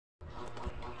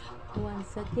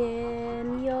Once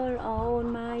again, you're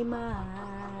on my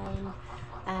mind,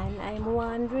 and I'm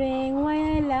wondering why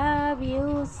I love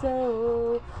you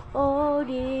so. Oh,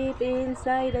 deep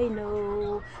inside, I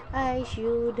know I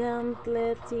shouldn't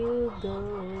let you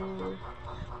go.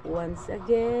 Once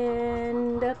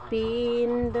again, the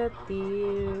pain, the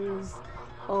tears.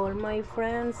 All my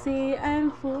friends say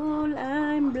I'm fool,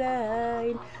 I'm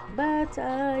blind, but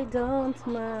I don't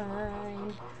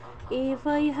mind. If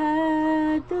I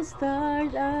had to start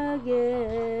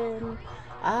again,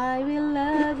 I will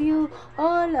love you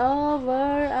all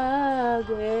over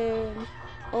again.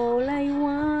 All I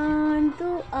want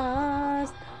to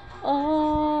ask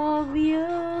of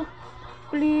you,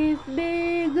 please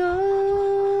be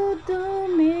good to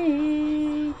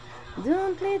me.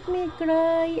 Don't let me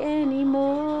cry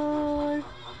anymore.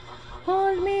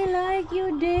 Hold me like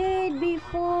you did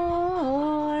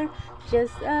before.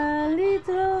 Just a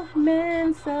little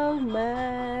man so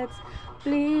much.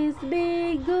 Please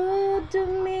be good to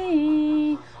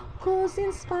me. 'Cause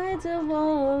in spite of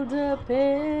all the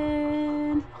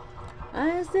pain,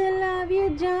 I still love you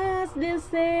just the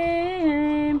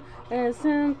same.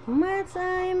 Isn't much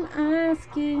I'm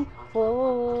asking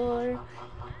for.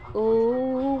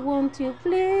 Oh, won't you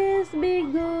please be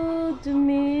good to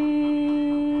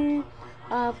me?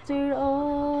 After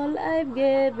all I've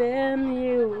given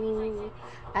you,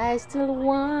 I still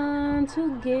want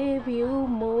to give you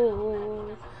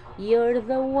more. You're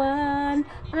the one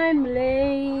I'm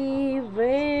living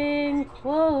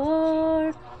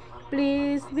for.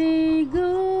 Please be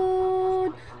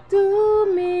good to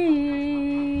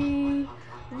me.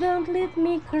 Don't let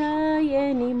me cry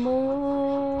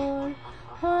anymore.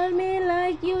 Hold me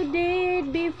like you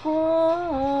did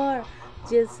before.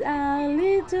 Just a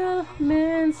little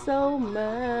meant so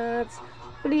much.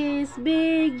 Please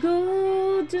be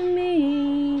good to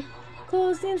me.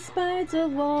 'Cause in spite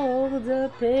of all the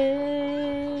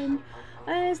pain,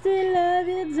 I still love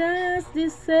you just the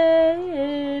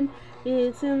same.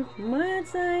 Isn't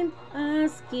much I'm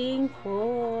asking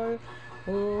for.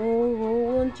 Oh,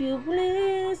 won't you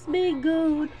please be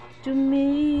good to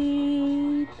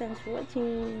me? Thanks for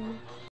watching.